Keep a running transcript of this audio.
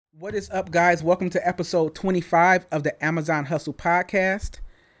What is up, guys? Welcome to episode 25 of the Amazon Hustle Podcast.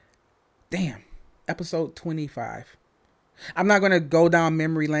 Damn, episode 25. I'm not going to go down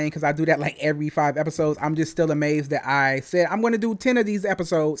memory lane because I do that like every 5 episodes. I'm just still amazed that I said I'm going to do 10 of these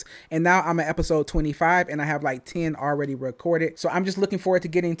episodes, and now I'm at episode 25, and I have like 10 already recorded. So I'm just looking forward to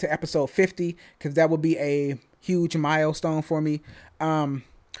getting to episode 50 because that would be a huge milestone for me.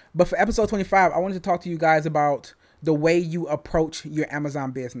 But for episode 25, I wanted to talk to you guys about the way you approach your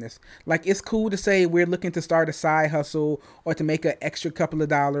Amazon business. Like, it's cool to say we're looking to start a side hustle or to make an extra couple of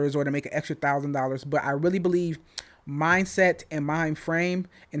dollars or to make an extra $1,000. But I really believe mindset and mind frame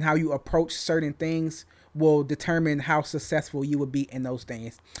and how you approach certain things will determine how successful you will be in those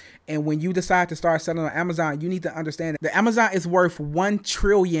things. And when you decide to start selling on Amazon, you need to understand that Amazon is worth $1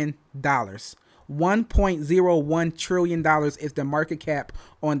 trillion. $1.01 trillion is the market cap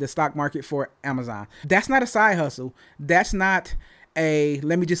on the stock market for Amazon. That's not a side hustle. That's not a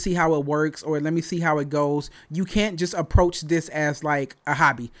let me just see how it works or let me see how it goes. You can't just approach this as like a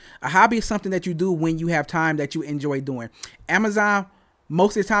hobby. A hobby is something that you do when you have time that you enjoy doing. Amazon,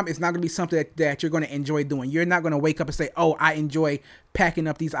 most of the time, it's not going to be something that you're going to enjoy doing. You're not going to wake up and say, oh, I enjoy packing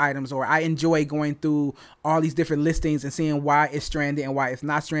up these items, or I enjoy going through all these different listings and seeing why it's stranded and why it's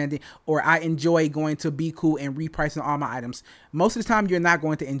not stranded, or I enjoy going to Be Cool and repricing all my items. Most of the time, you're not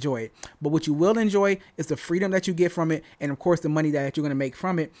going to enjoy it. But what you will enjoy is the freedom that you get from it, and of course, the money that you're going to make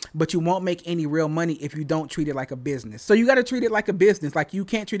from it. But you won't make any real money if you don't treat it like a business. So you got to treat it like a business. Like, you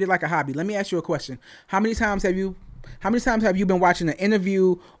can't treat it like a hobby. Let me ask you a question. How many times have you been watching an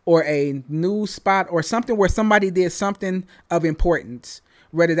interview or a news spot or something where somebody did something of importance,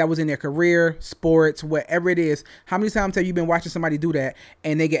 whether that was in their career, sports, whatever it is? How many times have you been watching somebody do that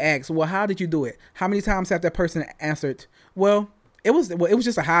and they get asked, well, how did you do it? How many times have that person answered, well, it was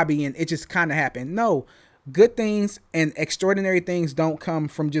just a hobby and it just kind of happened? No. Good things and extraordinary things don't come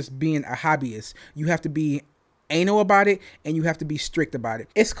from just being a hobbyist. You have to be anal about it and you have to be strict about it.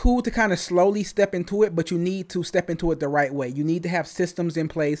 It's cool to kind of slowly step into it, but you need to step into it the right way. You need to have systems in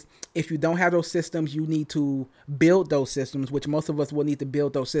place. If you don't have those systems, you need to build those systems, which most of us will need to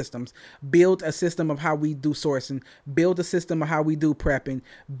build those systems. Build a system of how we do sourcing, build a system of how we do prepping,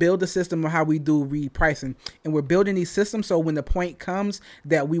 build a system of how we do repricing. And we're building these systems so when the point comes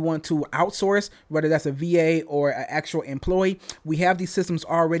that we want to outsource, whether that's a VA or an actual employee, we have these systems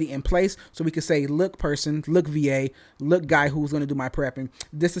already in place so we can say, look person, look VA, look guy who's going to do my prepping,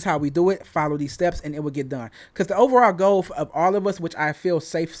 this is how we do it, follow these steps and it will get done. Because the overall goal of all of us, which I feel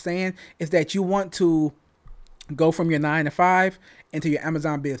safe saying, is that you want to go from your 9 to 5 into your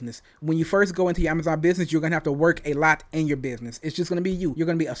Amazon business. When you first go into your Amazon business, you're going to have to work a lot in your business. It's just going to be you. You're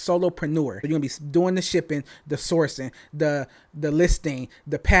going to be a solopreneur. You're going to be doing the shipping, the sourcing, the listing,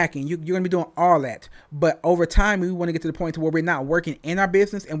 the packing. You're going to be doing all that. But over time, we want to get to the point to where we're not working in our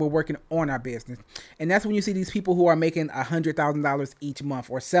business and we're working on our business. And that's when you see these people who are making $100,000 each month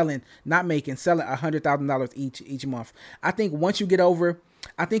or selling $100,000 each month. I think once you get over,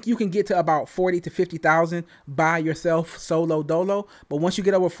 I think you can get to about 40 to 50,000 by yourself, solo dolo. But once you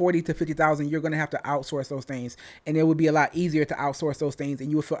get over 40 to 50,000, you're going to have to outsource those things. And it would be a lot easier to outsource those things. And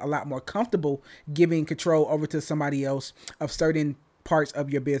you would feel a lot more comfortable giving control over to somebody else of certain parts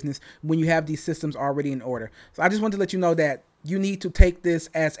of your business when you have these systems already in order. So I just want to let you know that you need to take this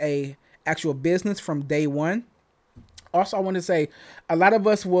as a actual business from day one. Also, I want to say a lot of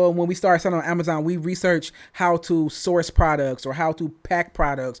us will, when we start selling on Amazon, we research how to source products or how to pack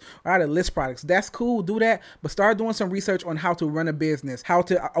products or how to list products. That's cool. Do that. But start doing some research on how to run a business, how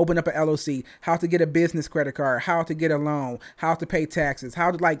to open up an LLC, how to get a business credit card, how to get a loan, how to pay taxes,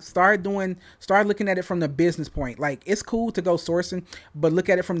 how to start looking at it from the business point. Like, it's cool to go sourcing, but look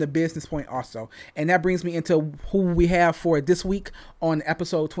at it from the business point also. And that brings me into who we have for this week on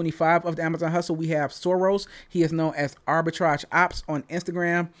episode 25 of the Amazon Hustle. We have Soros. He is known as Arbitrage Ops on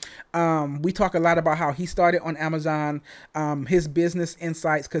Instagram. We talk a lot about how he started on Amazon, his business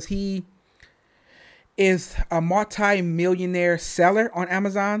insights, because he is a multi-millionaire seller on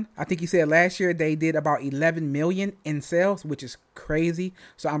Amazon. I think he said last year they did about 11 million in sales, which is crazy.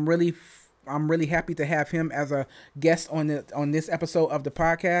 So I'm really happy to have him as a guest on this episode of the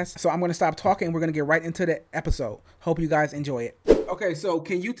podcast. So I'm going to stop talking. We're going to get right into the episode. Hope you guys enjoy it. Okay, so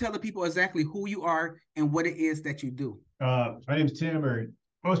can you tell the people exactly who you are and what it is that you do? My name is Tim, or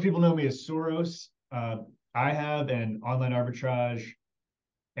most people know me as Soros. I have an online arbitrage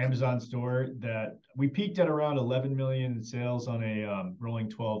Amazon store that we peaked at around 11 million in sales on a rolling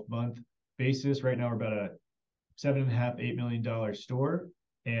 12-month basis. Right now, we're about a $7.5, $8 million store.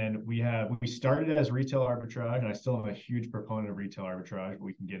 And we started as retail arbitrage, and I still am a huge proponent of retail arbitrage, but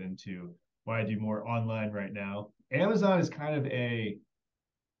we can get into why I do more online right now. Amazon is kind of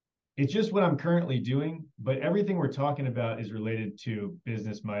it's just what I'm currently doing, but everything we're talking about is related to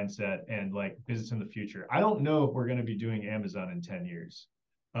business mindset and like business in the future. I don't know if we're going to be doing Amazon in 10 years.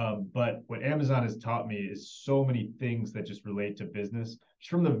 But what Amazon has taught me is so many things that just relate to business.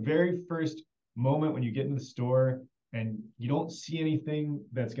 Just from the very first moment when you get in the store and you don't see anything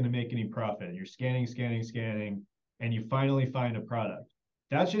that's going to make any profit, you're scanning, scanning, scanning, and you finally find a product.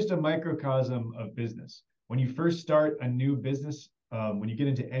 That's just a microcosm of business. When you first start a new business, when you get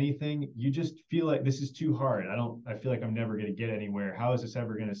into anything, you just feel like this is too hard. I feel like I'm never going to get anywhere. How is this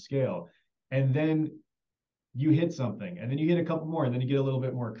ever going to scale? And then you hit something, and then you hit a couple more, and then you get a little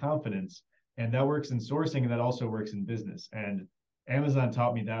bit more confidence. And that works in sourcing, and that also works in business. And Amazon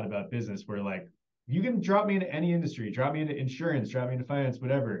taught me that about business, where like you can drop me into any industry, drop me into insurance, drop me into finance,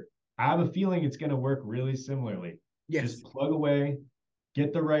 whatever. I have a feeling it's going to work really similarly. Yes. Just plug away,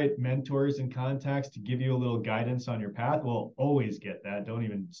 get the right mentors and contacts to give you a little guidance on your path. We'll always get that. Don't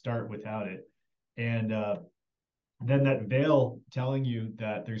even start without it. And then that veil telling you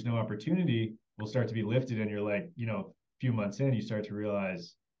that there's no opportunity will start to be lifted. And you're like, a few months in, you start to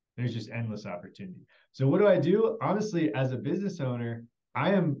realize there's just endless opportunity. So what do I do? Honestly, as a business owner,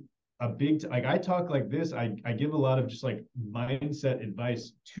 I am a big, like I talk like this. I give a lot of just like mindset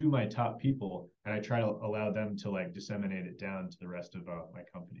advice to my top people, and I try to allow them to like disseminate it down to the rest of my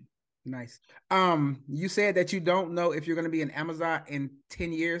company. Nice. You said that you don't know if you're going to be in Amazon in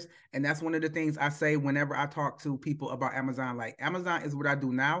 10 years. And that's one of the things I say whenever I talk to people about Amazon. Like, Amazon is what I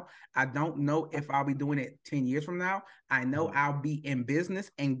do now. I don't know if I'll be doing it 10 years from now. I know I'll be in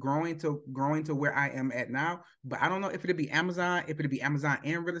business and growing to where I am at now. But I don't know if it'll be Amazon, if it'll be Amazon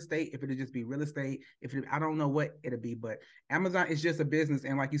and real estate, if it'll just be real estate, I don't know what it'll be. But Amazon is just a business.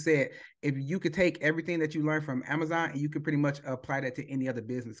 And like you said, if you could take everything that you learned from Amazon and you could pretty much apply that to any other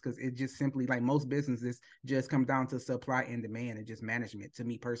business, because it just simply, like most businesses, just come down to supply and demand and just management, to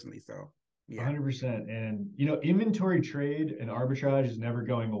me personally. So yeah. 100%. And, inventory trade and arbitrage is never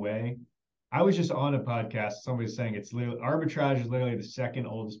going away. I was just on a podcast, somebody was saying it's literally arbitrage is literally the second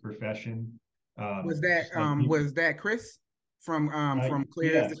oldest profession. Was that Chris from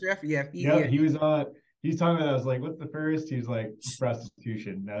Clear as Yeah, the Chef? Yeah, yep. yeah. He was on. He's talking about. I was like, "What's the first?" He was like,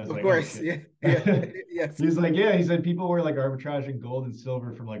 "Prostitution." And I was Of like, "Oh course, shit." yeah, yeah, yes. He was like, "Yeah." He said people were like arbitraging gold and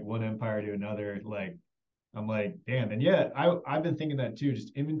silver from like one empire to another. Like, I'm like, damn. And yeah, I've been thinking that too.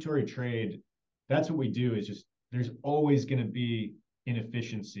 Just inventory trade. That's what we do. Is just there's always going to be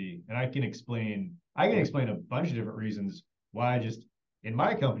inefficiency, and I can explain a bunch of different reasons why just in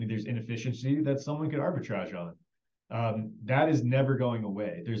my company there's inefficiency that someone could arbitrage on. That is never going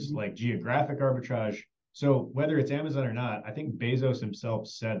away. There's like geographic arbitrage. So whether it's Amazon or not, I think Bezos himself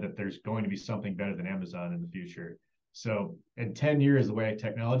said that there's going to be something better than Amazon in the future. So in 10 years, the way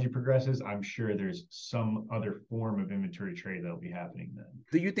technology progresses, I'm sure there's some other form of inventory trade that'll be happening then.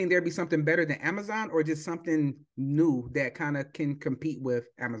 Do you think there'd be something better than Amazon, or just something new that kind of can compete with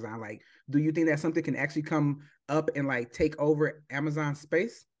Amazon? Like, do you think that something can actually come up and like take over Amazon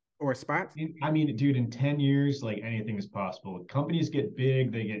space or spots? I mean, dude, in 10 years, like anything is possible. Companies get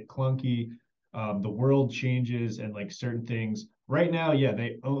big, they get clunky, the world changes, and like certain things. Right now, yeah,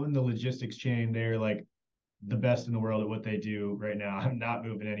 they own the logistics chain. They're like the best in the world at what they do right now. I'm not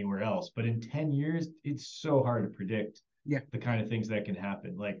moving anywhere else. But in 10 years, it's so hard to predict Yeah. the kind of things that can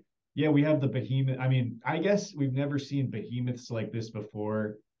happen. Like, yeah, we have the behemoth. I mean, I guess we've never seen behemoths like this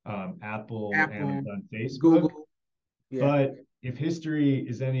before. Apple, Apple, Amazon, Facebook. Google. Yeah. But if history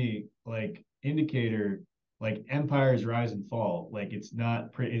is any like indicator, like empires rise and fall. Like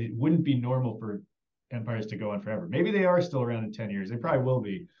it wouldn't be normal for empires to go on forever. Maybe they are still around in 10 years. They probably will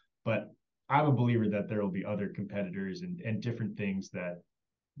be, but I'm a believer that there will be other competitors and different things that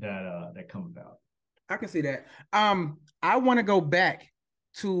come about. I can see that. I want to go back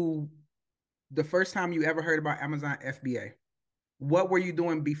to the first time you ever heard about Amazon FBA. What were you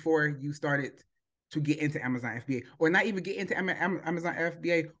doing before you started to get into Amazon FBA, or not even get into Amazon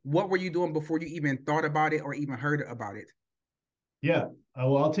FBA? What were you doing before you even thought about it or even heard about it? Yeah.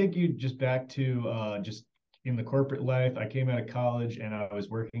 Well, I'll take you just back to just in the corporate life. I came out of college and I was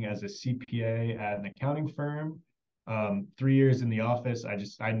working as a CPA at an accounting firm. 3 years in the office.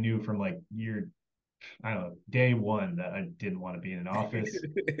 I knew from like I don't know, day one that I didn't want to be in an office.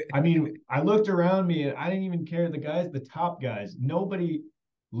 I mean, I looked around me and I didn't even care. The top guys, nobody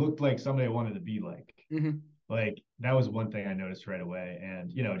looked like somebody I wanted to be like. Mm-hmm. Like that was one thing I noticed right away.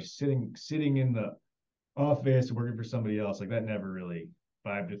 And just sitting in the office working for somebody else, like that never really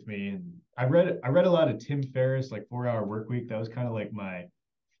vibed with me. And I read a lot of Tim Ferriss, like 4 Hour Work Week. That was kind of like my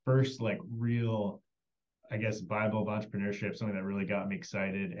first like real, I guess, Bible of entrepreneurship, something that really got me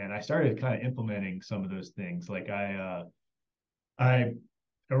excited. And I started kind of implementing some of those things. Like I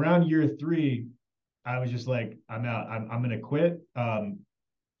around year three, I was just like, I'm out. I'm gonna quit. I'm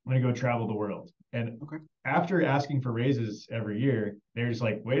gonna go travel the world. And Okay. after asking for raises every year, they're just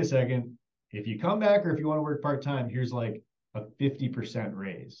like, wait a second, if you come back or if you want to work part time, here's like a 50%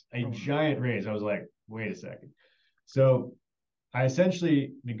 raise, a Oh, wow. giant raise. I was like, wait a second. So I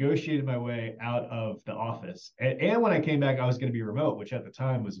essentially negotiated my way out of the office. And when I came back, I was going to be remote, which at the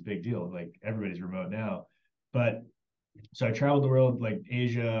time was a big deal. Like everybody's remote now. But so I traveled the world, like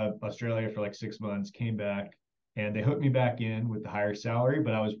Asia, Australia for like 6 months, came back, and they hooked me back in with the higher salary,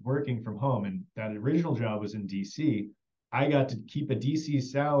 but I was working from home, and that original job was in DC. I got to keep a DC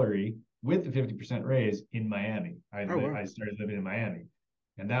salary with the 50% raise in Miami. Oh, wow. I started living in Miami,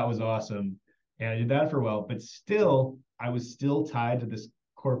 and that was awesome. And I did that for a while, but still, I was still tied to this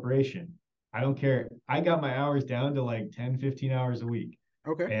corporation. I don't care. I got my hours down to like 10, 15 hours a week,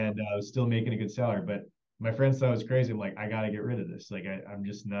 Okay. and I was still making a good salary. But my friends thought it was crazy. I'm like, I got to get rid of this. Like, I'm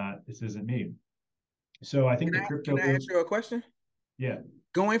just not, this isn't me. So I think Can the I crypto can I ask boom, you a question? yeah.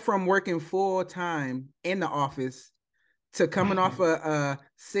 Going from working full time in the office to coming off a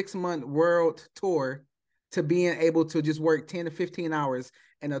 6 month world tour to being able to just work 10 to 15 hours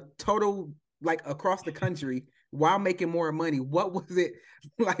and a total like across the country while making more money. What was it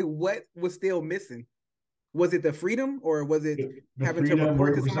like? What was still missing? Was it the freedom or was it The having to freedom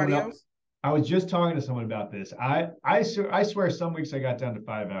report to working for someone somebody else. else? I was just talking to someone about this. I swear some weeks I got down to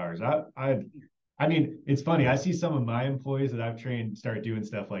 5 hours. I mean, it's funny. I see some of my employees that I've trained start doing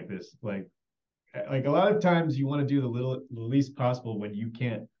stuff like this. Like a lot of times you want to do the least possible when you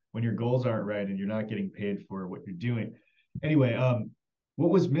can't, when your goals aren't right and you're not getting paid for what you're doing. Anyway, what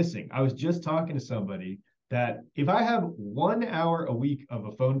was missing? I was just talking to somebody that if I have 1 hour a week of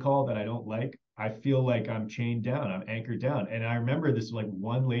a phone call that I don't like, I feel like I'm chained down, I'm anchored down. And I remember this like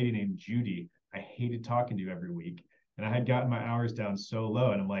one lady named Judy I hated talking to every week. And I had gotten my hours down so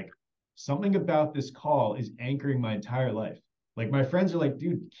low. And I'm like, something about this call is anchoring my entire life. Like my friends are like,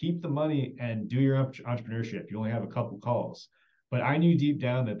 dude, keep the money and do your entrepreneurship. You only have a couple calls. But I knew deep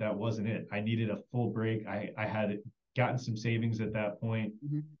down that that wasn't it. I needed a full break. I had gotten some savings at that point,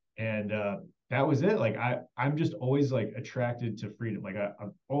 Mhm. and that was it. Like I'm just always like attracted to freedom. Like I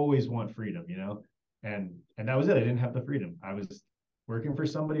always want freedom, you know. And that was it. I didn't have the freedom. I was working for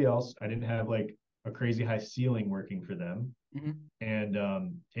somebody else. I didn't have like a crazy high ceiling working for them. Mhm.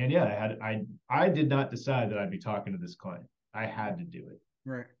 And yeah, I did not decide that I'd be talking to this client. I had to do it.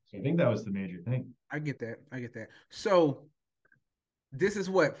 Right. So I think that was the major thing. I get that. I get that. So this is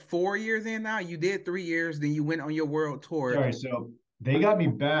what 4 years in now. You did 3 years, then you went on your world tour. Sorry. So they got me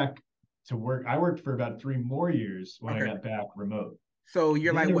back to work. I worked for about 3 more years when I Okay. got back remote. So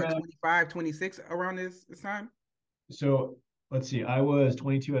you're Then like what around, 25, 26 around this time? so let's see, I was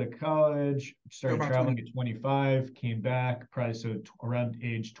 22 out of college, So started about traveling 20. at 25, came back probably around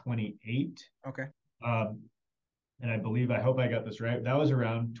age 28. Okay. Um, and I believe, I hope I got this right. That was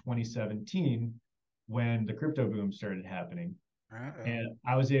around 2017 when the crypto boom started happening. Uh-oh. And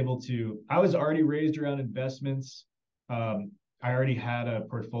I was already raised around investments. I already had a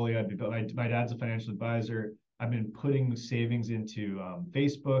portfolio. My dad's a financial advisor. I've been putting savings into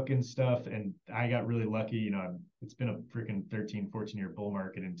Facebook and stuff, and I got really lucky. You know, it's been a freaking 13, 14-year bull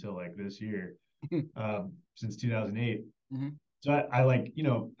market until like this year, since 2008. Mhm. So I like, you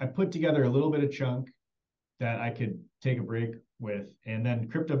know, I put together a little bit of chunk that I could take a break with. And then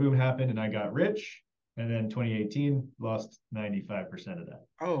crypto boom happened and I got rich. And then 2018 lost 95% of that.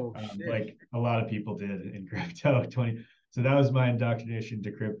 Oh shit. Like a lot of people did in crypto 20. So that was my indoctrination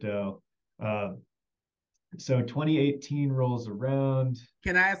to crypto. So 2018 rolls around.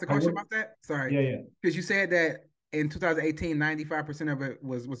 Can I ask a I question work, about that? Sorry. yeah, yeah. Because you said that in 2018, 95% of it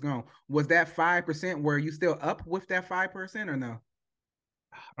was gone. Was that 5%? Were you still up with that 5% or no?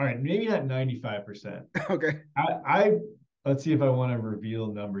 All right, maybe not 95%. Okay. I let's see if I want to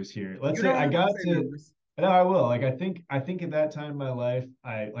reveal numbers here. Let's You say don't I have to got say to, numbers. no, I will. Like I think at that time in my life,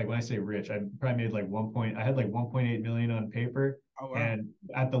 I like when I say rich, I probably made like I had like 1.8 million on paper. Oh wow. And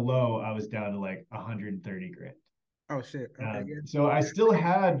at the low, I was down to like 130 grand. Oh shit. Okay, good. So I still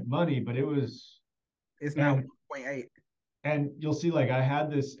had money, but it was, It's now and 1.8. you'll see like I had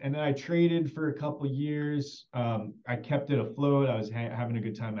this, and then I traded for a couple years. I kept it afloat. I was having a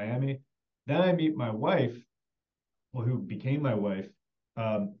good time in Miami. Then I meet my wife, well, who became my wife.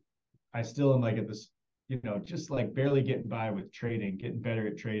 Um, I still am like at this, you know, just like barely getting by with trading, getting better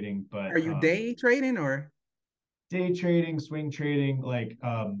at trading, Are but you day trading or day trading, swing trading, like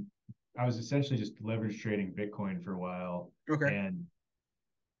I was essentially just leverage trading Bitcoin for a while. okay? And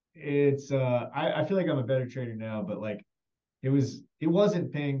it's I feel like I'm a better trader now, but like it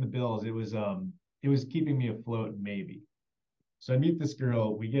wasn't paying the bills. It was keeping me afloat maybe. So I meet this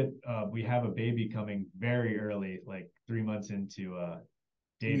girl. We have a baby coming very early, like 3 months into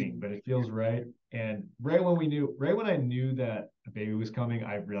dating, Meeting. but it Yeah. feels right. And right when I knew that a baby was coming,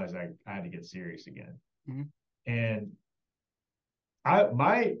 I realized I had to get serious again. Mhm. And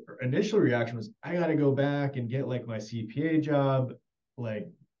my initial reaction was I got to go back and get like my CPA job, like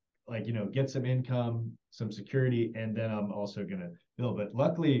get some income, some security, and then I'm also gonna build. But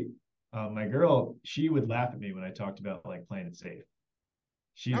luckily, my girl, she would laugh at me when I talked about like playing it safe.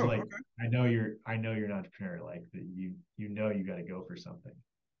 She's Oh, like, okay. I know you're an entrepreneur, like that you know you got to go for something.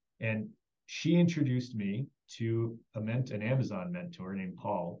 And she introduced me to an Amazon mentor named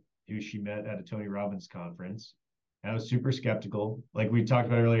Paul, who she met at a Tony Robbins conference. And I was super skeptical. Like we talked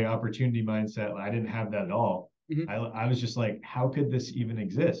about earlier, opportunity mindset. I didn't have that at all. Hmm. I was just like, how could this even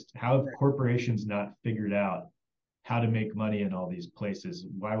exist? How have Right. corporations not figured out how to make money in all these places?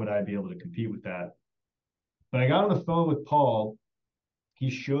 Why would I be able to compete with that? But I got on the phone with Paul. He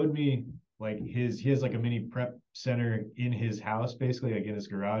showed me like he has like a mini prep center in his house, basically, like in his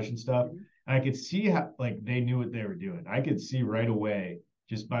garage and stuff. Mhm. And I could see how like they knew what they were doing. I could see right away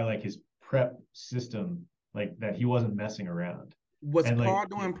just by like his prep system, like that he wasn't messing around. Was And like Paul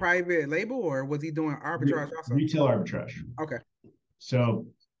doing private label or was he doing arbitrage also? retail arbitrage. Okay. So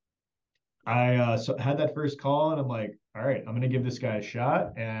I had that first call and I'm like, all right, I'm gonna give this guy a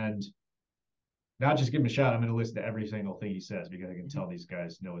shot and not just give him a shot. I'm gonna listen to every single thing he says because I can Mhm. tell these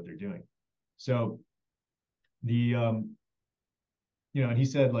guys know what they're doing. So the and he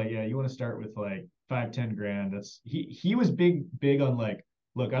said like, yeah, you want to start with like 5, 10 grand. He was big on like,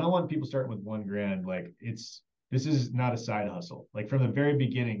 look, I don't want people starting with 1 grand. Like this is not a side hustle. Like from the very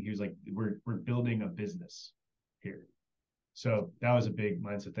beginning, he was like, we're building a business here. So that was a big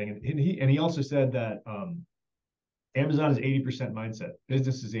mindset thing. And he also said that Amazon is 80% mindset.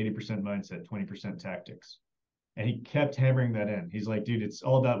 Business is 80% mindset, 20% tactics. And he kept hammering that in. He's like, dude, it's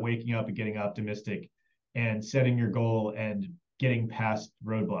all about waking up and getting optimistic and setting your goal and getting past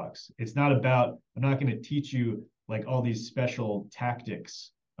roadblocks. It's not about, I'm not going to teach you like all these special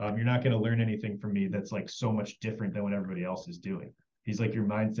tactics. You're not going to learn anything from me that's like so much different than what everybody else is doing. He's like, your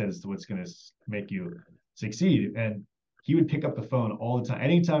mindset is what's going to make you succeed. And he would pick up the phone all the time.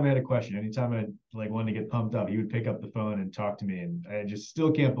 Anytime I had a question, anytime I like wanted to get pumped up, he would pick up the phone and talk to me. And I just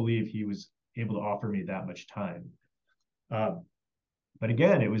still can't believe he was able to offer me that much time. Um, but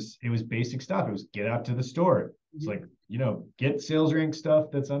again, it was basic stuff. It was get out to the store. It's Mhm. like get sales rank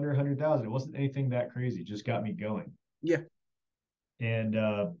stuff that's under 100,000. It wasn't anything that crazy. It just got me going. Yeah. And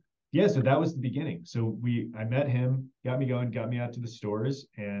yeah, so that was the beginning. So I met him, got me going, got me out to the stores,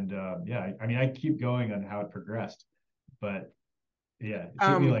 and yeah, I mean, I keep going on how it progressed, but yeah, it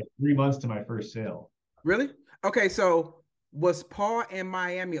took me Um, like 3 months to my first sale. really? Okay, so was Paul in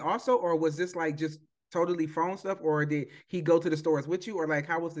Miami also, or was this like just totally phone stuff, or did he go to the stores with you, or like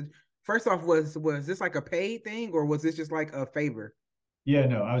how was it? First off, was this like a paid thing, or was this just like a favor? Yeah,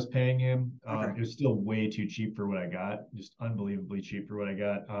 no, I was paying him. Okay. It was still way too cheap for what I got, just unbelievably cheap for what I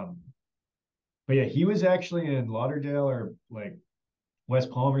got. But yeah, he was actually in Lauderdale or like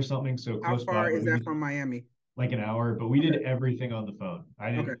West Palm or something, so How close by. far But is we that did from Miami? like an hour, but we Okay. did everything on the phone.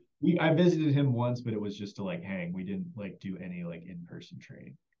 Okay. I visited him once, but it was just to like hang. We didn't like do any like in-person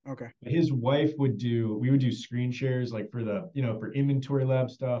training. Okay. His wife we would do screen shares like for for inventory lab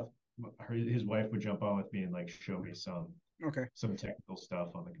stuff. His wife would jump on with me and like show me Okay. some technical stuff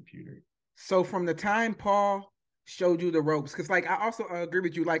on the computer. So from the time Paul showed you the ropes, because like I also agree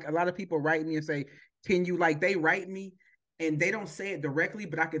with you, like a lot of people write me and say, "Can you like?" They write me and they don't say it directly,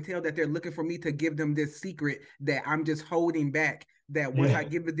 but I can tell that they're looking for me to give them this secret that I'm just holding back. That once I Yeah.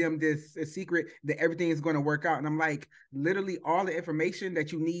 give them this secret, that everything is going to work out. And I'm like, literally, all the information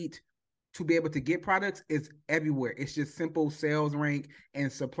that you need to be able to get products is everywhere. It's just simple sales rank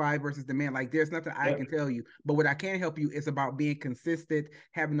and supply versus demand. Like there's nothing I can Yep. tell you. But what I can help you is about being consistent,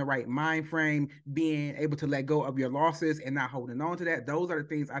 having the right mind frame, being able to let go of your losses and not holding on to that. Those are the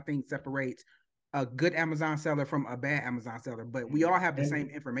things I think separates a good Amazon seller from a bad Amazon seller. But we all have the same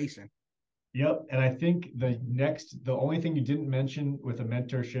And information. yep. And I think the only thing you didn't mention with a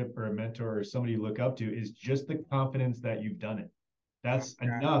mentorship or a mentor or somebody you look up to is just the confidence that you've done it. Oh That's God.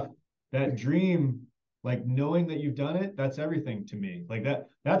 enough. That dream, like knowing that you've done it, that's everything to me. Like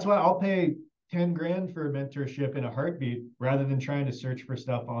that's why I'll pay 10 grand for a mentorship in a heartbeat rather than trying to search for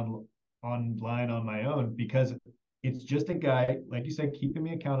stuff online on my own because it's just a guy, like you said, keeping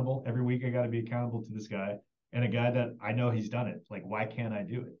me accountable. Every week I got to be accountable to this guy and a guy that I know he's done it. Like, why can't I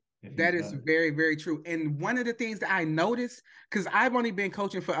do it if he's That is done it? very, very true. And one of the things that I noticed, because I've only been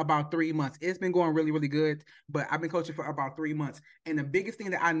coaching for about 3 months, it's been going really, really good, but I've been coaching for about 3 months. And the biggest thing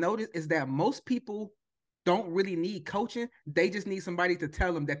that I noticed is that most people don't really need coaching. They just need somebody to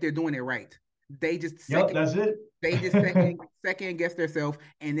tell them that they're doing it right. They just Yep, second that's it. they just second guess themselves,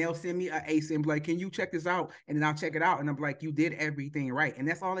 and they'll send me an ace and be like, "Can you check this out?" And then I'll check it out, and I'm like, "You did everything right." And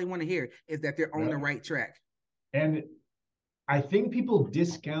that's all they want to hear is that they're on the Yep. right track. And I think people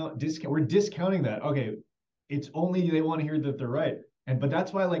discount. We're discounting that. Okay, it's only they want to hear that they're right, and but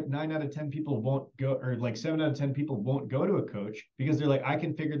that's why like 9 out of 10 people won't go, or like 7 out of 10 people won't go to a coach because they're like, I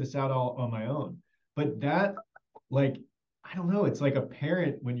can figure this out all on my own. But that, like, I don't know. It's like a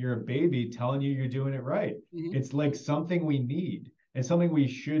parent when you're a baby telling you you're doing it right. Mm-hmm. It's like something we need and something we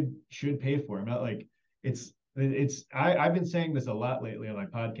should pay for. I'm not like I've been saying this a lot lately on my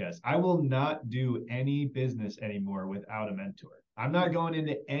podcast. I will not do any business anymore without a mentor. I'm not going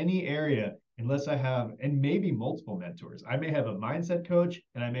into any area unless I have, and maybe multiple mentors. I may have a mindset coach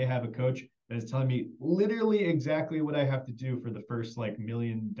and I may have a coach that is telling me literally exactly what I have to do for the first like $1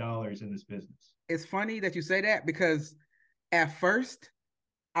 million in this business. It's funny that you say that because at first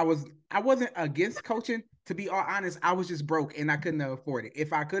I wasn't against coaching. To be all honest, I was just broke and I couldn't afford it.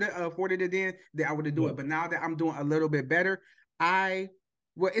 If I could have afforded it then I would have do Yeah. it. But now that I'm doing a little bit better, I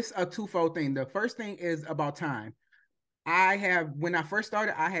well, it's a twofold thing. The first thing is about time. I have when I first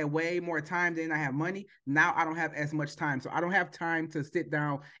started, I had way more time than I have money. Now I don't have as much time. So I don't have time to sit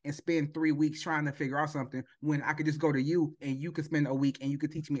down and spend 3 weeks trying to figure out something when I could just go to you and you could spend a week and you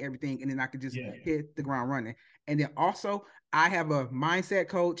could teach me everything and then I could just Yeah. hit the ground running. And then also I have a mindset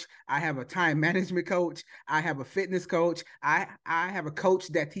coach, I have a time management coach, I have a fitness coach, I have a coach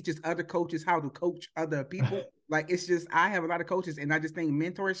that teaches other coaches how to coach other people. Like it's just I have a lot of coaches and I just think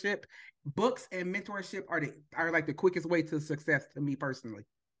mentorship books and mentorship are like the quickest way to success to me personally.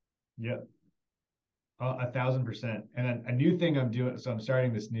 Yeah. 1,000%. And a new thing I'm doing, so I'm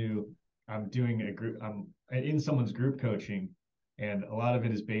starting this new, I'm doing a group, I'm in someone's group coaching, and a lot of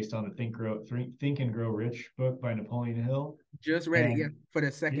it is based on the Think and Grow Rich book by Napoleon Hill. Just read it, yeah, And for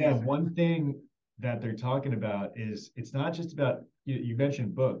the second yeah, year. one thing that they're talking about is it's not just about, you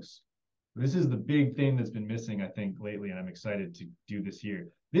mentioned books. This is the big thing that's been missing, I think, lately, and I'm excited to do this year.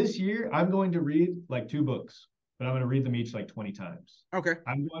 This year, I'm going to read like 2 books, but I'm going to read them each like 20 times. Okay,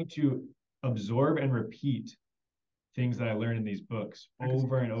 I'm going to absorb and repeat things that I learned in these books I can see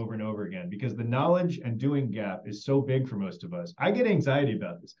over and over and over again because the knowledge and doing gap is so big for most of us. I get anxiety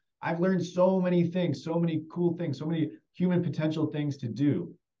about this. I've learned so many things, so many cool things, so many human potential things to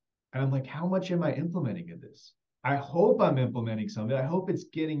do. And I'm like, how much am I implementing in this? I hope I'm implementing something. I hope it's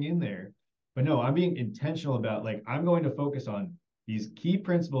getting in there. But no, I'm being intentional about like, I'm going to focus on these key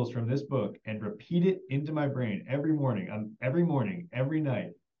principles from this book and repeat it into my brain every morning, every night.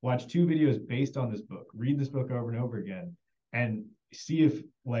 Watch 2 videos based on this book, read this book over and over again, and see if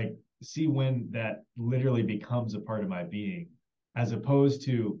like see when that literally becomes a part of my being, as opposed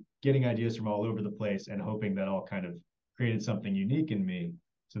to getting ideas from all over the place and hoping that all kind of created something unique in me.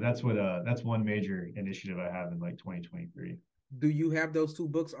 So that's one major initiative I have in like 2023. do you have those 2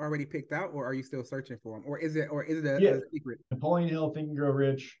 books already picked out or are you still searching for them or is it Yeah, a secret? Napoleon Hill, Think and Grow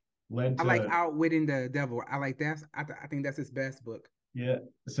Rich led I like to Outwitting the Devil. I like that. I think that's his best book. yeah.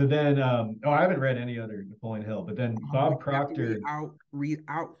 So then I haven't read any other Napoleon Hill, but then Oh, Bob you have to Proctor,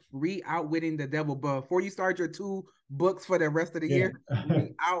 read Outwitting the Devil. But before you start your 2 books for the rest of the yeah. year,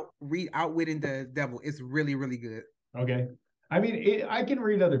 read Outwitting the Devil. It's really, really good. Okay. I mean, I can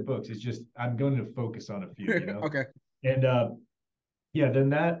read other books. It's just I'm going to focus on a few, Okay. And yeah, then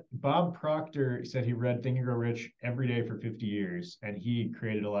that Bob Proctor said he read Think and Grow Rich every day for 50 years, and he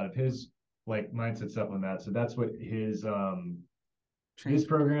created a lot of his like mindset stuff on that. So that's what his Change.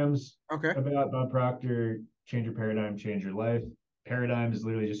 programs Okay. about. Bob Proctor, Change Your Paradigm, Change Your Life. Paradigm is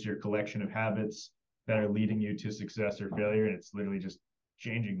literally just your collection of habits that are leading you to success or failure, and it's literally just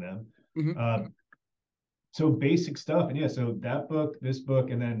changing them. Hmm. So basic stuff, and yeah, so that book, this book,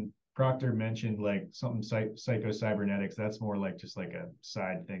 and then Proctor mentioned like something psycho cybernetics. That's more like just like a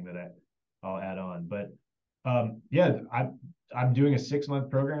side thing that I'll add on. But yeah, I'm doing a 6 month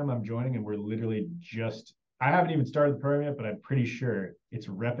program. I'm joining, and we're literally just I haven't even started the program yet, but I'm pretty sure it's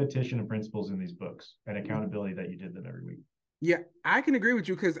repetition of principles in these books and accountability that you did them every week. Yeah, I can agree with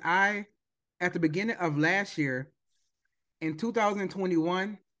you because at the beginning of last year, in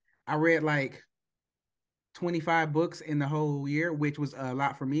 2021, I read like 25 books in the whole year, which was a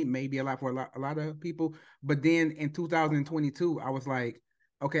lot for me, maybe a lot for a lot of people. But then in 2022, I was like,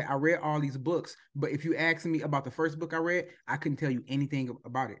 okay, I read all these books, but if you asked me about the first book I read, I couldn't tell you anything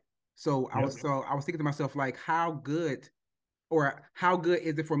about it. Yep. So I was thinking to myself, like, how good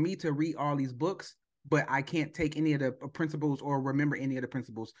is it for me to read all these books, but I can't take any of the principles or remember any of the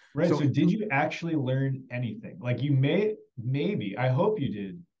principles. Right. So So did you actually learn anything? Like you maybe, I hope you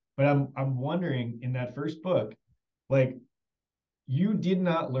did. But I'm wondering in that first book, like you did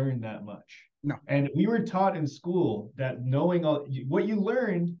not learn that much. No. And we were taught in school that knowing all what you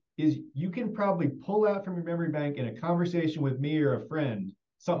learned is you can probably pull out from your memory bank in a conversation with me or a friend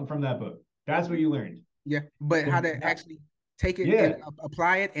something from that book. That's what you learned. Yeah, but how It's to not, actually take it yeah, and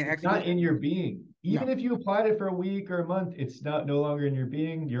apply it and it's actually do not that? in your being. No. Even if you applied it for a week or a month, it's not no longer in your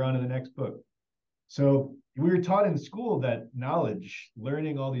being. You're on to the next book. So we were taught in school that knowledge,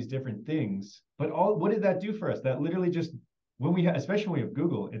 learning all these different things, but all what did that do for us? That literally just when we have, especially when we have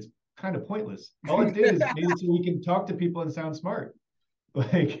Google, it's kind of pointless. All it did is made it so we can talk to people and sound smart.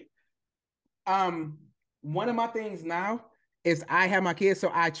 Like, Um, one of my things now is I have my kids,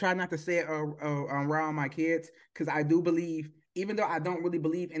 so I try not to say it around my kids because I do believe, even though I don't really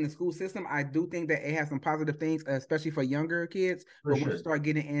believe in the school system, I do think that it has some positive things, especially for younger kids. for But once you sure. start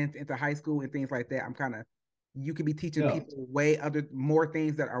getting into high school and things like that, I'm kind of you could be teaching No, people way other more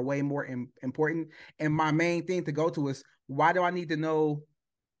things that are way more important. And my main thing to go to is why do I need to know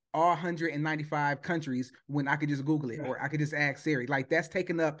all 195 countries when I could just Google it or I could just ask Siri. Like that's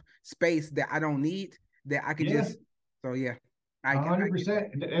taking up space that I don't need that I could yeah, just. So yeah, I get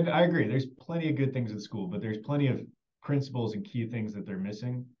that. 100%. And I agree. There's plenty of good things at school, but there's plenty of principles and key things that they're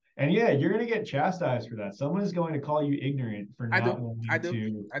missing. And yeah, you're going to get chastised for that. Someone is going to call you ignorant for I not do. I wanting do.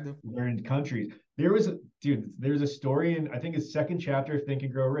 to I do. learn countries. There was, dude, there's a story in, I think it's second chapter of Think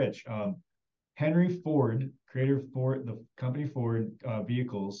and Grow Rich. Henry Ford, creator of Ford, the company Ford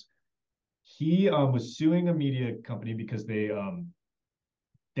vehicles, he was suing a media company because they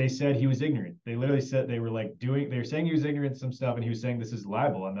said he was ignorant. They literally said they were like doing, they were saying he was ignorant some stuff, and he was saying this is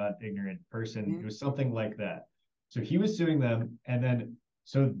libel. I'm not an ignorant person. Mm-hmm. It was something like that. So he was suing them, and then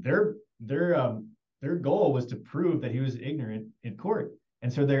so their goal was to prove that he was ignorant in court,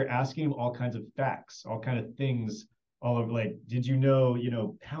 and so they're asking him all kinds of facts, all kind of things, all of like, did you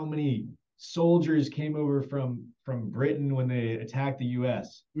know how many soldiers came over from Britain when they attacked the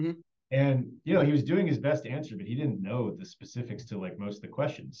U.S. Mm-hmm. And he was doing his best to answer, but he didn't know the specifics to like most of the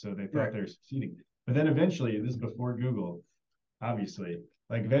questions. So they thought Right. they were succeeding. But then eventually, this is before Google, obviously,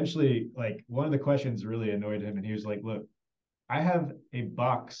 like eventually, like one of the questions really annoyed him. And he was like, look, I have a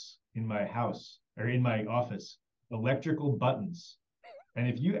box in my house or in my office, electrical buttons. And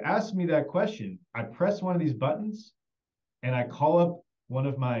if you ask me that question, I press one of these buttons and I call up one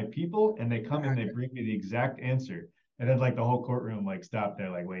of my people and they come and they Okay. bring me the exact answer. And then like the whole courtroom like stopped there,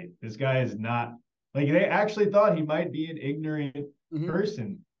 like, wait, this guy is not like they actually thought he might be an ignorant Mm-hmm.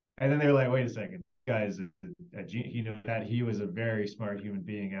 person. And then they were like, wait a second, this guy is he knew that he was a very smart human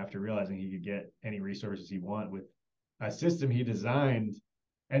being after realizing he could get any resources he want with a system he designed.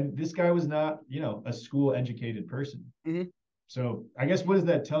 And this guy was not, a school educated person. Mm-hmm. So I guess what does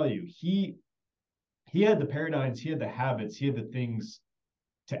that tell you? He had the paradigms, he had the habits, he had the things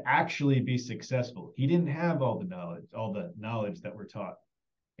to actually be successful. He didn't have all the knowledge that we're taught.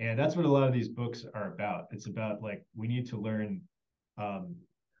 And that's what a lot of these books are about. It's about like we need to learn um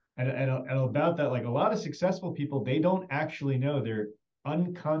and about that, like a lot of successful people, they don't actually know they're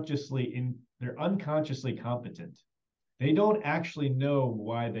unconsciously competent. They don't actually know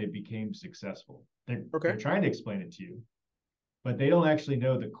why they became successful. They're Okay. trying to explain it to you, but they don't actually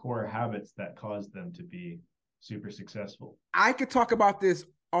know the core habits that caused them to be super successful. I could talk about this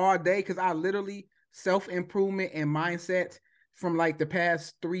all day because I literally self improvement and mindset from like the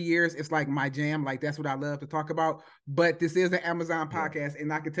past 3 years. It's like my jam. Like that's what I love to talk about. But this is an Amazon Yeah. podcast,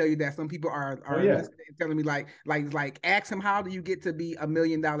 and I can tell you that some people Oh are yeah. listening and telling me like ask him how do you get to be $1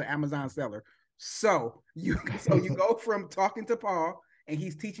 million Amazon seller. So you go from talking to Paul and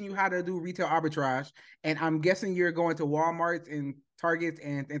he's teaching you how to do retail arbitrage. And I'm guessing you're going to Walmarts and Targets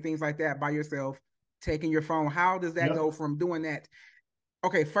and things like that by yourself, taking your phone. How does that Yep. go from doing that?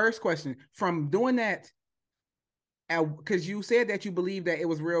 Okay, first question. From doing that, because you said that you believe that it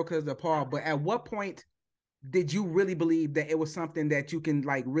was real because of Paul, but at what point did you really believe that it was something that you can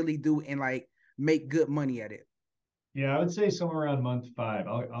like really do and like make good money at it? Yeah, I would say somewhere around month 5.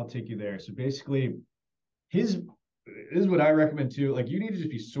 I'll take you there. So basically, his this is what I recommend too. Like you need to just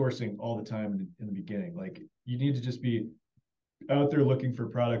be sourcing all the time in the beginning. Like you need to just be out there looking for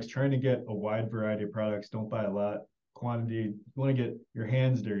products, trying to get a wide variety of products. Don't buy a lot quantity. You want to get your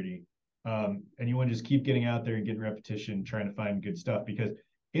hands dirty, and you want to just keep getting out there and getting repetition, trying to find good stuff. Because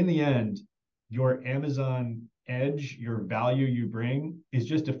in the end, your Amazon edge, your value you bring, is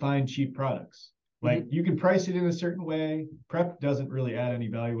just to find cheap products. Like Mm-hmm. you can price it in a certain way. Prep doesn't really add any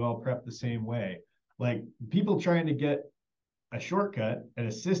value. Well, prep the same way. Like people trying to get a shortcut, an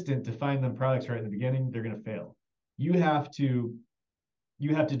assistant to find them products right in the beginning, they're going to fail. You have to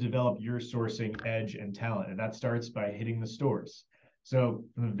you have to develop your sourcing edge and talent, and that starts by hitting the stores. So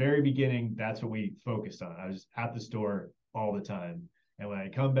from the very beginning, that's what we focused on. I was at the store all the time. And when I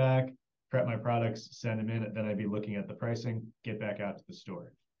come back, prep my products, send them in, then I'd be looking at the pricing, get back out to the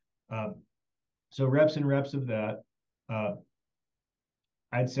store. Um, so reps and reps of that. Uh,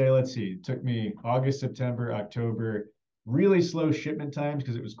 I'd say, let's see, it took me August, September, October, really slow shipment times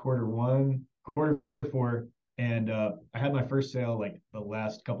because it was quarter one, quarter four, and I had my first sale like the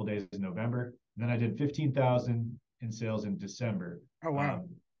last couple days in November. And then I did 15,000 in sales in December. Oh wow.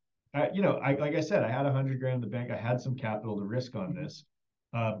 I like I said, I had 100 grand in the bank. I had some capital to risk on this,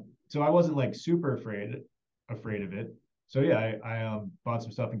 so I wasn't like super afraid of it. So yeah, I bought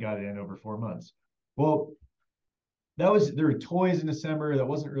some stuff and got it in over 4 months. Well, there were toys in December. That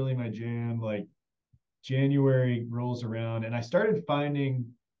wasn't really my jam. Like January rolls around, and I started finding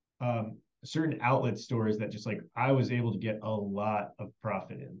certain outlet stores that just like I was able to get a lot of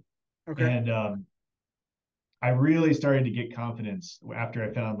profit in, Okay. and I really started to get confidence after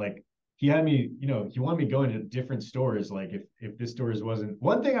I found like he had me, he wanted me going to different stores. Like if this stores wasn't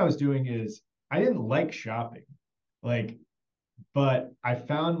one thing I was doing is I didn't like shopping, like, but I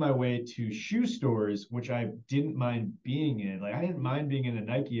found my way to shoe stores, which I didn't mind being in. Like I didn't mind being in a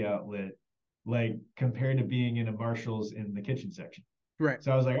Nike outlet, like compared to being in a Marshalls in the kitchen section. Right.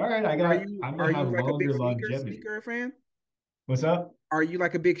 So I was like, all right, I'm Are gonna you have like a big longer longevity. sneaker fan? What's up? Are you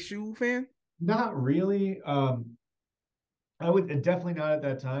like a big shoe fan? Not really. I would definitely not at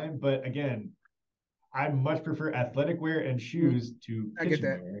that time, but again, I much prefer athletic wear and Mhm. shoes to I get kitchen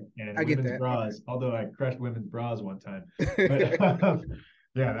that. wear and I get women's that. bras. Although I crushed women's bras one time, but Okay.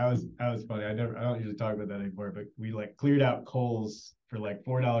 yeah, that was funny. I don't usually talk about that anymore, but we like cleared out Kohl's for like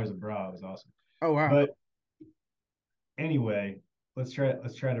 $4 a bra. It was awesome. Oh wow. But anyway, let's try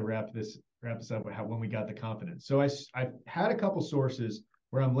to wrap this up with when we got the confidence. So I had a couple sources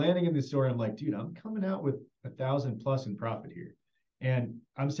where I'm landing in this store. And I'm like, dude, I'm coming out with 1,000 plus in profit here, and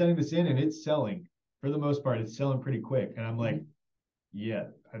I'm sending this in, and it's selling for the most part. It's selling pretty quick, and I'm like, Mhm. yeah,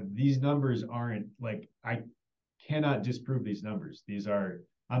 these numbers aren't like I cannot disprove these numbers. These are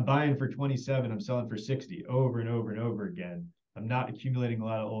I'm buying for 27, I'm selling for 60 over and over and over again. I'm not accumulating a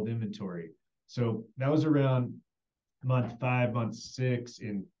lot of old inventory. So that was around month five, month six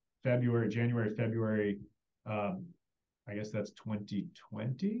in February, January, February. Um, I guess that's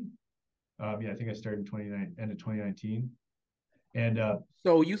 2020. Yeah, I think I started in 29 end of 2019. And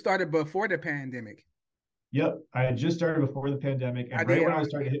So you started before the pandemic. yep, I had just started before the pandemic, I and right did. when I was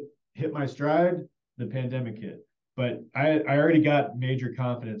starting to hit my stride, the pandemic hit. But I already got major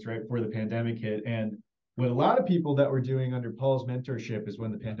confidence right before the pandemic hit. And what a lot of people that were doing under Paul's mentorship is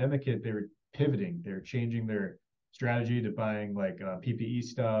when the pandemic hit, they were pivoting, they were changing their strategy to buying like PPE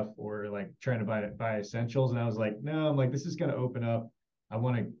stuff or like trying to buy essentials. And I was like, no, I'm like, this is going to open up. I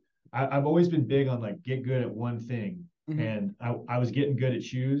want to. I've always been big on like get good at one thing, Mhm. and I was getting good at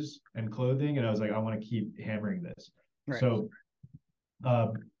shoes and clothing, and I was like, I want to keep hammering this. Right. So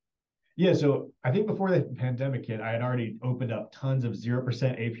um, yeah, so I think before the pandemic hit, I had already opened up tons of 0%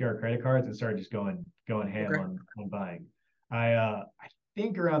 APR credit cards and started just going ham Okay. on buying. I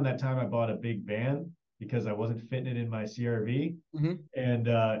think around that time I bought a big van because I wasn't fitting it in my CRV. Hmm. And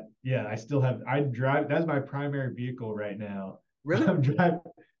yeah, I drive that's my primary vehicle right now. Really? I'm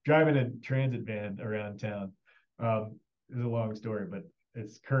driving a transit van around town. It's a long story, but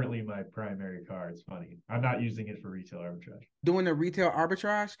it's currently my primary car. It's funny. I'm not using it for retail arbitrage. Doing the retail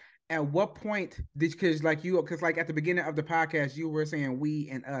arbitrage. At what point did because like at the beginning of the podcast you were saying we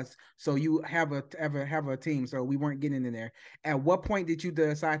and us, so you have a team, so we weren't getting in there. At what point did you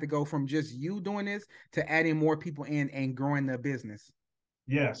decide to go from just you doing this to adding more people in and growing the business?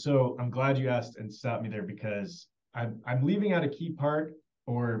 Yeah, so I'm glad you asked and stopped me there because I'm leaving out a key part,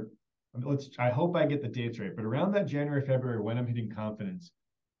 or I hope I get the dates right, but around that January, February when I'm hitting confidence,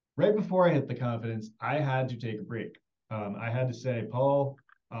 right before I hit the confidence, I had to take a break. I had to say, Paul,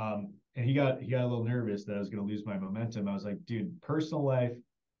 and he got a little nervous that I was going to lose my momentum. I was like, dude, personal life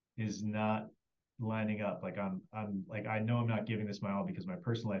is not lining up. Like I'm like I know I'm not giving this my all because my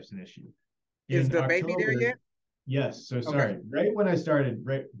personal life's an issue. Is In the baby there October, yet? yes. So Okay. sorry. Right when I started,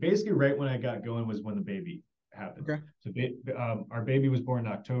 basically right when I got going was when the baby happened. Okay. So our baby was born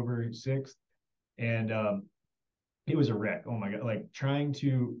October 6th, and it was a wreck. Oh my God. Like trying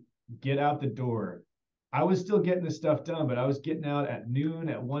to get out the door. I was still getting this stuff done, but I was getting out at noon,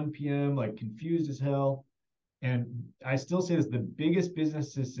 at 1 p.m., like confused as hell. And I still say this, the biggest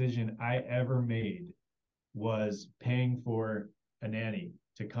business decision I ever made was paying for a nanny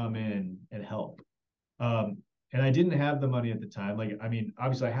to come in and help. Um, and I didn't have the money at the time. Like, I mean,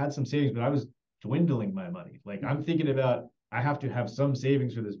 obviously I had some savings, but I was dwindling my money. Like, I'm Mhm. thinking about I have to have some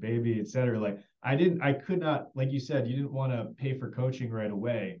savings for this baby, et cetera. Like I could not, like you said, you didn't want to pay for coaching right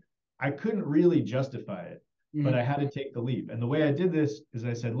away. I couldn't really justify it, but Hmm. I had to take the leap. And the way I did this is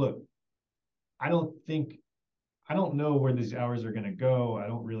I said, look, I don't think, I don't know where these hours are going to go. I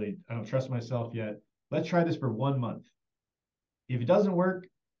don't trust myself yet. Let's try this for 1 month. If it doesn't work,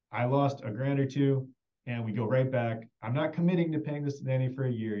 I lost a grand or two and we go right back. I'm not committing to paying this nanny for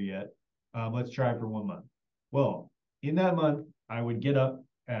a year yet. Let's try for 1 month. Well, in that month, I would get up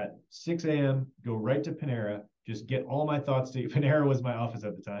at 6 a.m., go right to Panera, just get all my thoughts to Panera was my office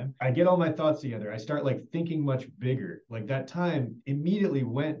at the time. I get all my thoughts together. I start like thinking much bigger. Like that time immediately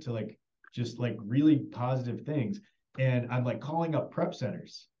went to like just like really positive things. And I'm like calling up prep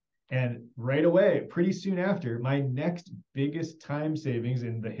centers. And right away, pretty soon after, my next biggest time savings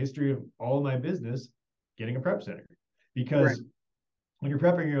in the history of all of my business, getting a prep center. Right. Because when you're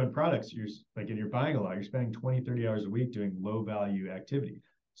prepping your own products, you're like, and you're buying a lot, you're spending 20, 30 hours a week doing low value activity.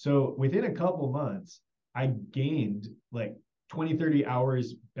 So within a couple months, I gained like 20, 30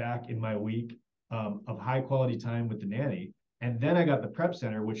 hours back in my week of high quality time with the nanny. And then I got the prep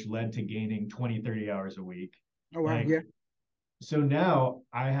center, which led to gaining 20, 30 hours a week. Oh wow. Like, Yeah. so now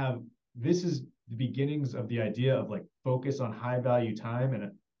I have, this is the beginnings of the idea of like focus on high value time and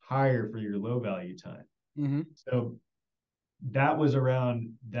hire for your low value time. Hmm. So that was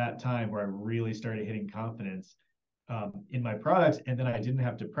around that time where I really started hitting confidence in my products. And then I didn't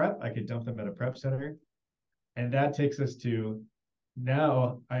have to prep. I could dump them at a prep center. And that takes us to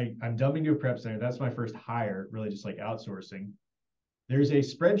now I'm dumping to a prep center. That's my first hire, really just like outsourcing. There's a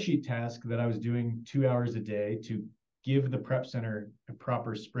spreadsheet task that I was doing 2 hours a day to give the prep center a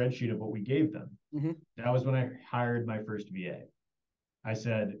proper spreadsheet of what we gave them. Hmm. That was when I hired my first VA. I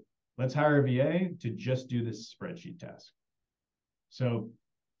said, let's hire a VA to just do this spreadsheet task. So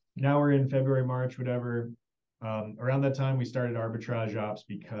now we're in February, March, whatever. Around that time, we started arbitrage ops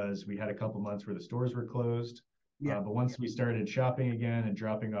because we had a couple months where the stores were closed. Yeah. But once we started shopping again and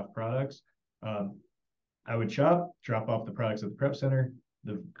dropping off products, um, I would shop, drop off the products at the prep center.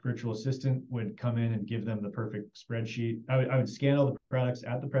 The virtual assistant would come in and give them the perfect spreadsheet. I would scan all the products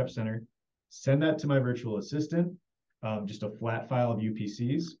at the prep center, send that to my virtual assistant, just a flat file of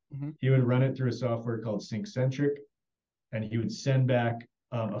UPCs. Hmm. He would run it through a software called SyncCentric, and he would send back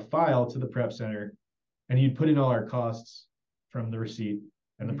a file to the prep center, and he'd put in all our costs from the receipt,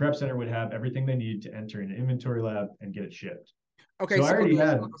 and the Hmm. prep center would have everything they need to enter in an inventory lab and get it shipped. Okay. So I So already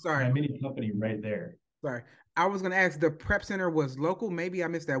had sorry. my mini company right there. Sorry. I was gonna ask, the prep center was local. Maybe I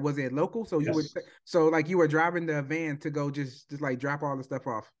missed that. Was it local? So you were, Yes. so like you were driving the van to go just like drop all the stuff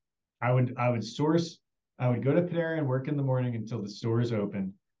off. I would source, I would go to Panera and work in the morning until the stores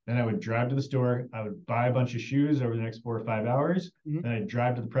opened. Then I would drive to the store. I would buy a bunch of shoes over the next 4 or 5 hours. Hmm. Then I'd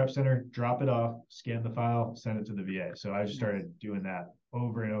drive to the prep center, drop it off, scan the file, send it to the VA. So I just Nice. started doing that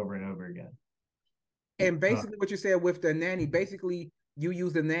over and over and over again. And Uh, basically, what you said with the nanny, basically, you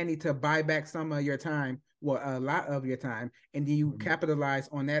use the nanny to buy back some of your time, well, a lot of your time, and then you capitalize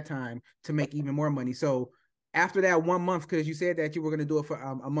on that time to make even more money. So after that 1 month, because you said that you were going to do it for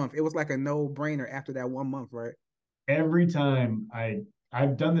a month, it was like a no brainer after that 1 month, right? every time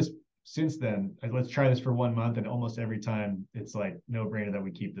I've done this since then. Like, let's try this for 1 month, and almost every time it's like no brainer that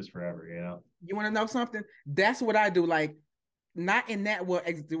we keep this forever. You know? You want to know something? That's what I do. Like, not in that what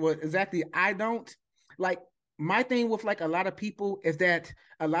exactly I don't like. My thing with like a lot of people is that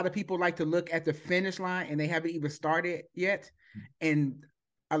a lot of people like to look at the finish line and they haven't even started yet, and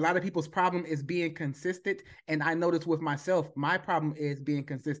a lot of people's problem is being consistent. And I noticed with myself, my problem is being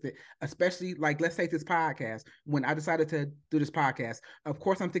consistent, especially like, let's take this podcast. When I decided to do this podcast, of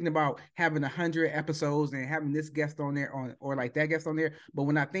course I'm thinking about having 100 episodes and having this guest on there on or like that guest on there, but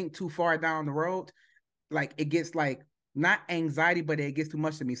when I think too far down the road, like it gets like not anxiety, but it gets too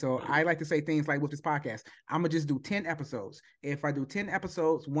much to me. So I like to say things like with this podcast, I'm gonna just do 10 episodes. If I do 10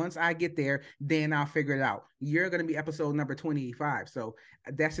 episodes, once I get there, then I'll figure it out. You're gonna be episode number 25. So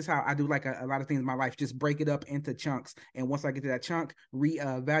that's just how I do like a lot of things in my life. Just break it up into chunks. And once I get to that chunk,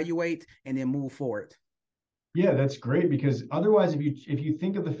 reevaluate and then move forward. Yeah, that's great because otherwise, if you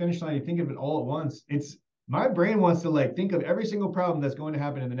think of the finish line, you think of it all at once. It's my brain wants to like think of every single problem that's going to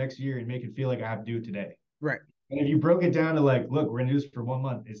happen in the next year and make it feel like I have to do it today. Right. And if you broke it down to like, look, we're gonna do this for 1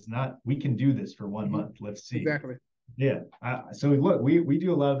 month. It's not. We can do this for one Mm-hmm. month. Let's see. Exactly. Yeah. So look, we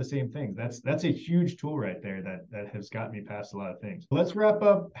do a lot of the same things. That's a huge tool right there that has got me past a lot of things. Let's wrap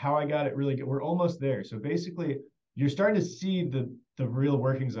up how I got it really good. We're almost there. So basically, you're starting to see the real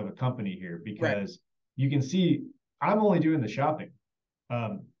workings of a company here Right. because you can see I'm only doing the shopping.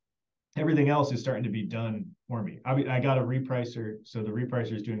 Um, Everything else is starting to be done for me. I got a repricer, so the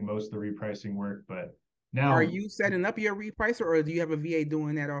repricer is doing most of the repricing work, but Are Now, you setting up your repricer, or do you have a VA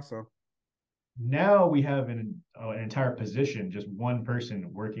doing that also? now we have an entire position, just one person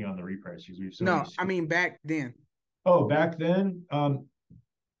working on the repricers. We have so many No, I SKUs. mean back then. Oh, back then,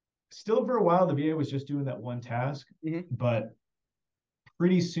 still for a while, the VA was just doing that one task, Hmm. but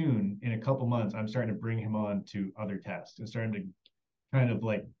pretty soon, in a couple months, I'm starting to bring him on to other tasks and starting to kind of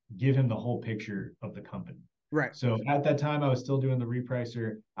like give him the whole picture of the company. Right. So at that time, I was still doing the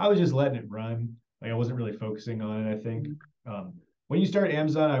repricer. I was just letting it run. Like I wasn't really focusing on it, I think. Mhm. When you start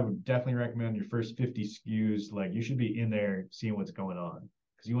Amazon, I would definitely recommend your first 50 SKUs. Like you should be in there seeing what's going on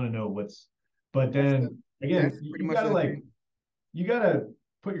because you want to know what's. But That's then again, that's pretty you much gotta the like thing. you gotta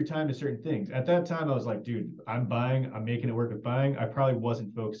put your time to certain things. At that time, I was like, dude, I'm buying, I'm making it work with buying. I probably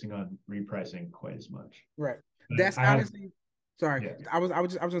wasn't focusing on repricing quite as much. Right. But That's I had, honestly, sorry. yeah, I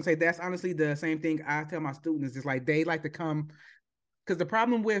was gonna say that's honestly the same thing I tell my students. It's like they like to come. Because the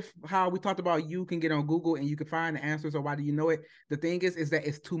problem with how we talked about, you can get on Google and you can find the answers, or why do you know it? The thing is that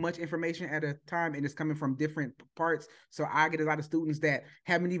it's too much information at a time and it's coming from different parts. So I get a lot of students that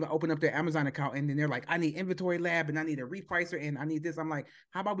haven't even opened up their Amazon account, and then they're like, I need inventory lab and I need a repricer and I need this. I'm like,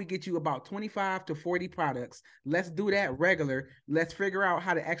 how about we get you about 25 to 40 products? Let's do that regular. Let's figure out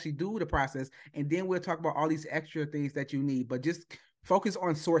how to actually do the process. And then we'll talk about all these extra things that you need. But just focus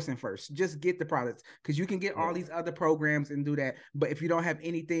on sourcing first. Just get the products, because you can get yeah. all these other programs and do that. But if you don't have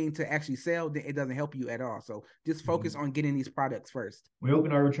anything to actually sell, then it doesn't help you at all. So just focus Mhm. on getting these products first. We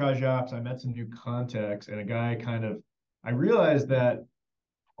opened arbitrage apps. I met some new contacts, and a guy kind of, I realized that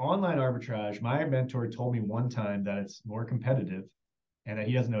online arbitrage, my mentor told me one time that it's more competitive and that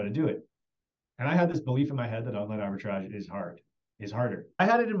he doesn't know how to do it. And I had this belief in my head that online arbitrage is harder. I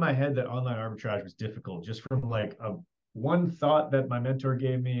had it in my head that online arbitrage was difficult just from like a one thought that my mentor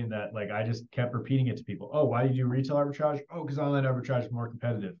gave me, and that like I just kept repeating it to people. Oh, why do you do retail arbitrage? Oh, because online arbitrage is more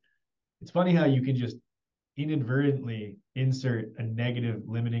competitive. It's funny how you can just inadvertently insert a negative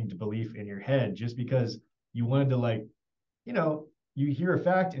limiting belief in your head just because you wanted to like, you know, you hear a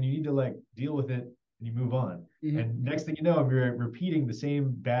fact and you need to like deal with it and you move on. Mm-hmm. And next thing you know, you're repeating the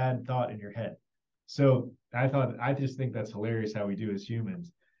same bad thought in your head. So I just think that's hilarious how we do as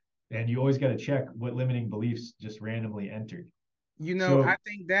humans. And you always got to check what limiting beliefs just randomly entered. I So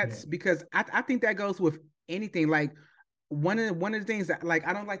think yeah, that's because I think that goes with anything. Like one of the things that, like,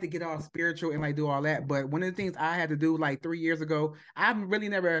 I don't like to get all spiritual and like do all that, but one of the things I had to do like 3 years ago, I've really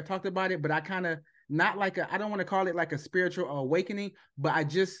never talked about it, but I kind of, not like a, I don't want to call it like a spiritual awakening, but I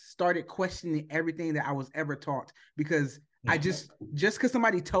just started questioning everything that I was ever taught, because I yeah, just because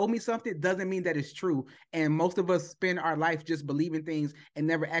somebody told me something doesn't mean that it's true. And most of us spend our life just believing things and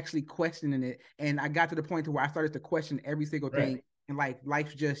never actually questioning it. And I got to the point to where I started to question every single right. thing, and like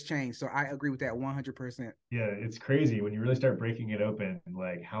life just changed. So I agree with that 100%. Yeah, it's crazy when you really start breaking it open,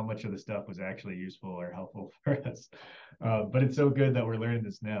 like how much of the stuff was actually useful or helpful for us. But it's so good that we're learning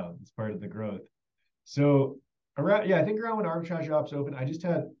this now. It's part of the growth. So around, yeah, I think around when arbitrage ops open, I just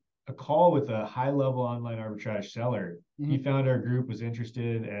had a call with a high level online arbitrage seller. He Mm-hmm. found our group, was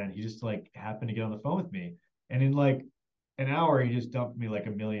interested, and he just like happened to get on the phone with me. And in like an hour, he just dumped me like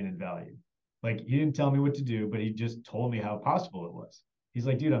 1 million in value. Like he didn't tell me what to do, but he just told me how possible it was. He's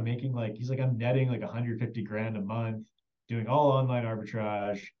like, dude, I'm making like, he's like, I'm netting like 150 grand a month, doing all online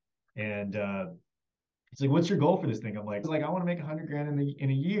arbitrage. And he's like, what's your goal for this thing? I'm like, I want to make 100 grand in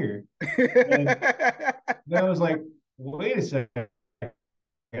a year. And then I was like, wait a second.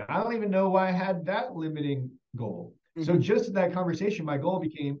 I don't even know why I had that limiting goal. So Mm-hmm. just in that conversation, my goal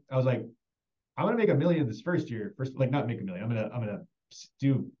became, I was like, I'm gonna make 1 million this first year. First, like not make 1 million. I'm gonna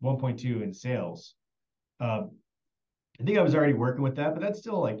do 1.2 in sales. Um, I think I was already working with that, but that's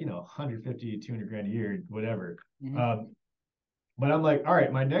still like, 150, 200 grand a year, whatever. Mm-hmm. Um, but I'm like, all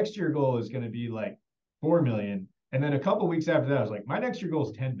right, my next year goal is going to be like 4 million. And then a couple weeks after that, I was like, my next year goal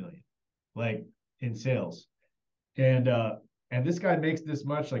is 10 million, like in sales. And and this guy makes this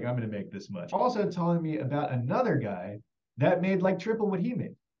much, like I'm gonna make this much. Also telling me about another guy that made like triple what he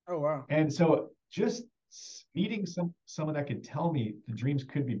made. Oh wow. And so just meeting someone that could tell me the dreams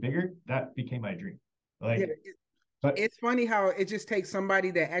could be bigger, that became my dream. Yeah, Like, but it's funny how it just takes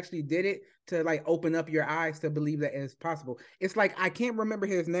somebody that actually did it to like open up your eyes to believe that it's possible. It's like, I can't remember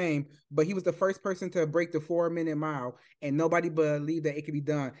his name, but he was the first person to break the 4 minute mile, and nobody believed that it could be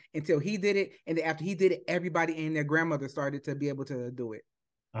done until he did it. And then after he did it, everybody and their grandmother started to be able to do it.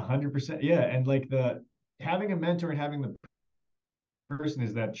 100%, yeah. And like the having a mentor and having the person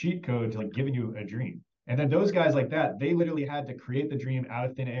is that cheat code to like giving you a dream. And then those guys like that, they literally had to create the dream out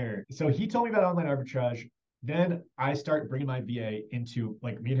of thin air. So he told me about online arbitrage. Then I start bringing my VA into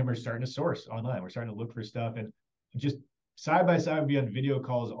like me and him are starting to source online. We're starting to look for stuff and just side by side, would be on video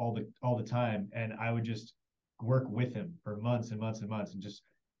calls all the time, and I would just work with him for months and months and months, and just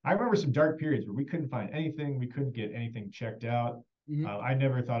I remember some dark periods where we couldn't find anything, we couldn't get anything checked out. I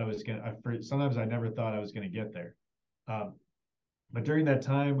never thought I was gonna. Sometimes I never thought I was gonna get there. But during that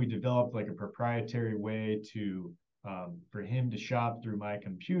time, we developed like a proprietary way to for him to shop through my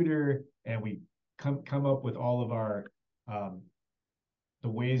computer, and we come up with all of our the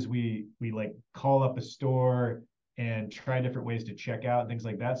ways we like call up a store and try different ways to check out, things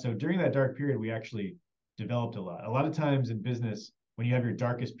like that. So during that dark period, we actually developed a lot. A lot of times in business, when you have your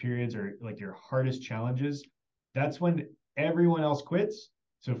darkest periods or like your hardest challenges, that's when everyone else quits.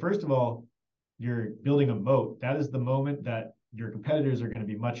 So first of all, you're building a moat. That is the moment that your competitors are going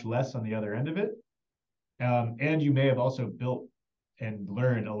to be much less on the other end of it. And you may have also built and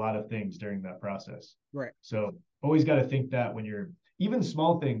learned a lot of things during that process. Right. So always got to think that when you're even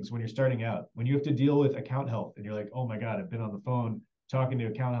small things, when you're starting out, when you have to deal with account health and you're like, oh my God, I've been on the phone talking to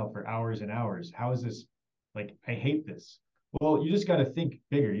account health for hours and hours. How is this? Like, I hate this. Well, you just got to think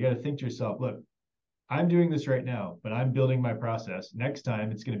bigger. You got to think to yourself, look, I'm doing this right now, but I'm building my process. Next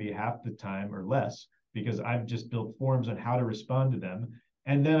time, it's going to be half the time or less because I've just built forms on how to respond to them.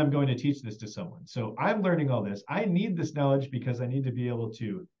 And then I'm going to teach this to someone. So I'm learning all this. I need this knowledge because I need to be able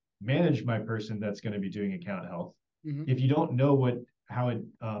to manage my person that's going to be doing account health. If you don't know how it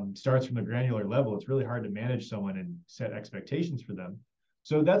starts from the granular level, it's really hard to manage someone and set expectations for them.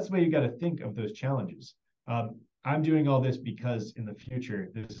 So that's the way you got to think of those challenges. I'm doing all this because in the future,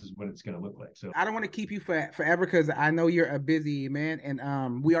 this is what it's going to look like. So I don't want to keep you forever because I know you're a busy man,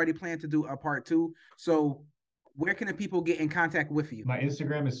 and we already plan to do a part 2. So where can the people get in contact with you? My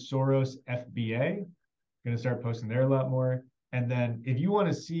Instagram is Soros FBA. I'm going to start posting there a lot more. And then if you want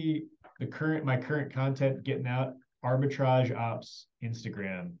to see my current content getting out, Arbitrage Ops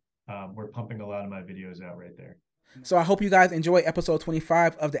Instagram, we're pumping a lot of my videos out right there. So I hope you guys enjoy episode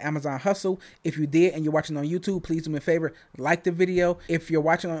 25 of the Amazon Hustle. If you did and you're watching on YouTube, please do me a favor, like the video. If you're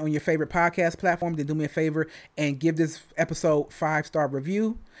watching on your favorite podcast platform, then do me a favor and give this episode 5-star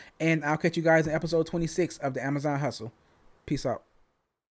review. And I'll catch you guys in episode 26 of the Amazon Hustle. Peace out.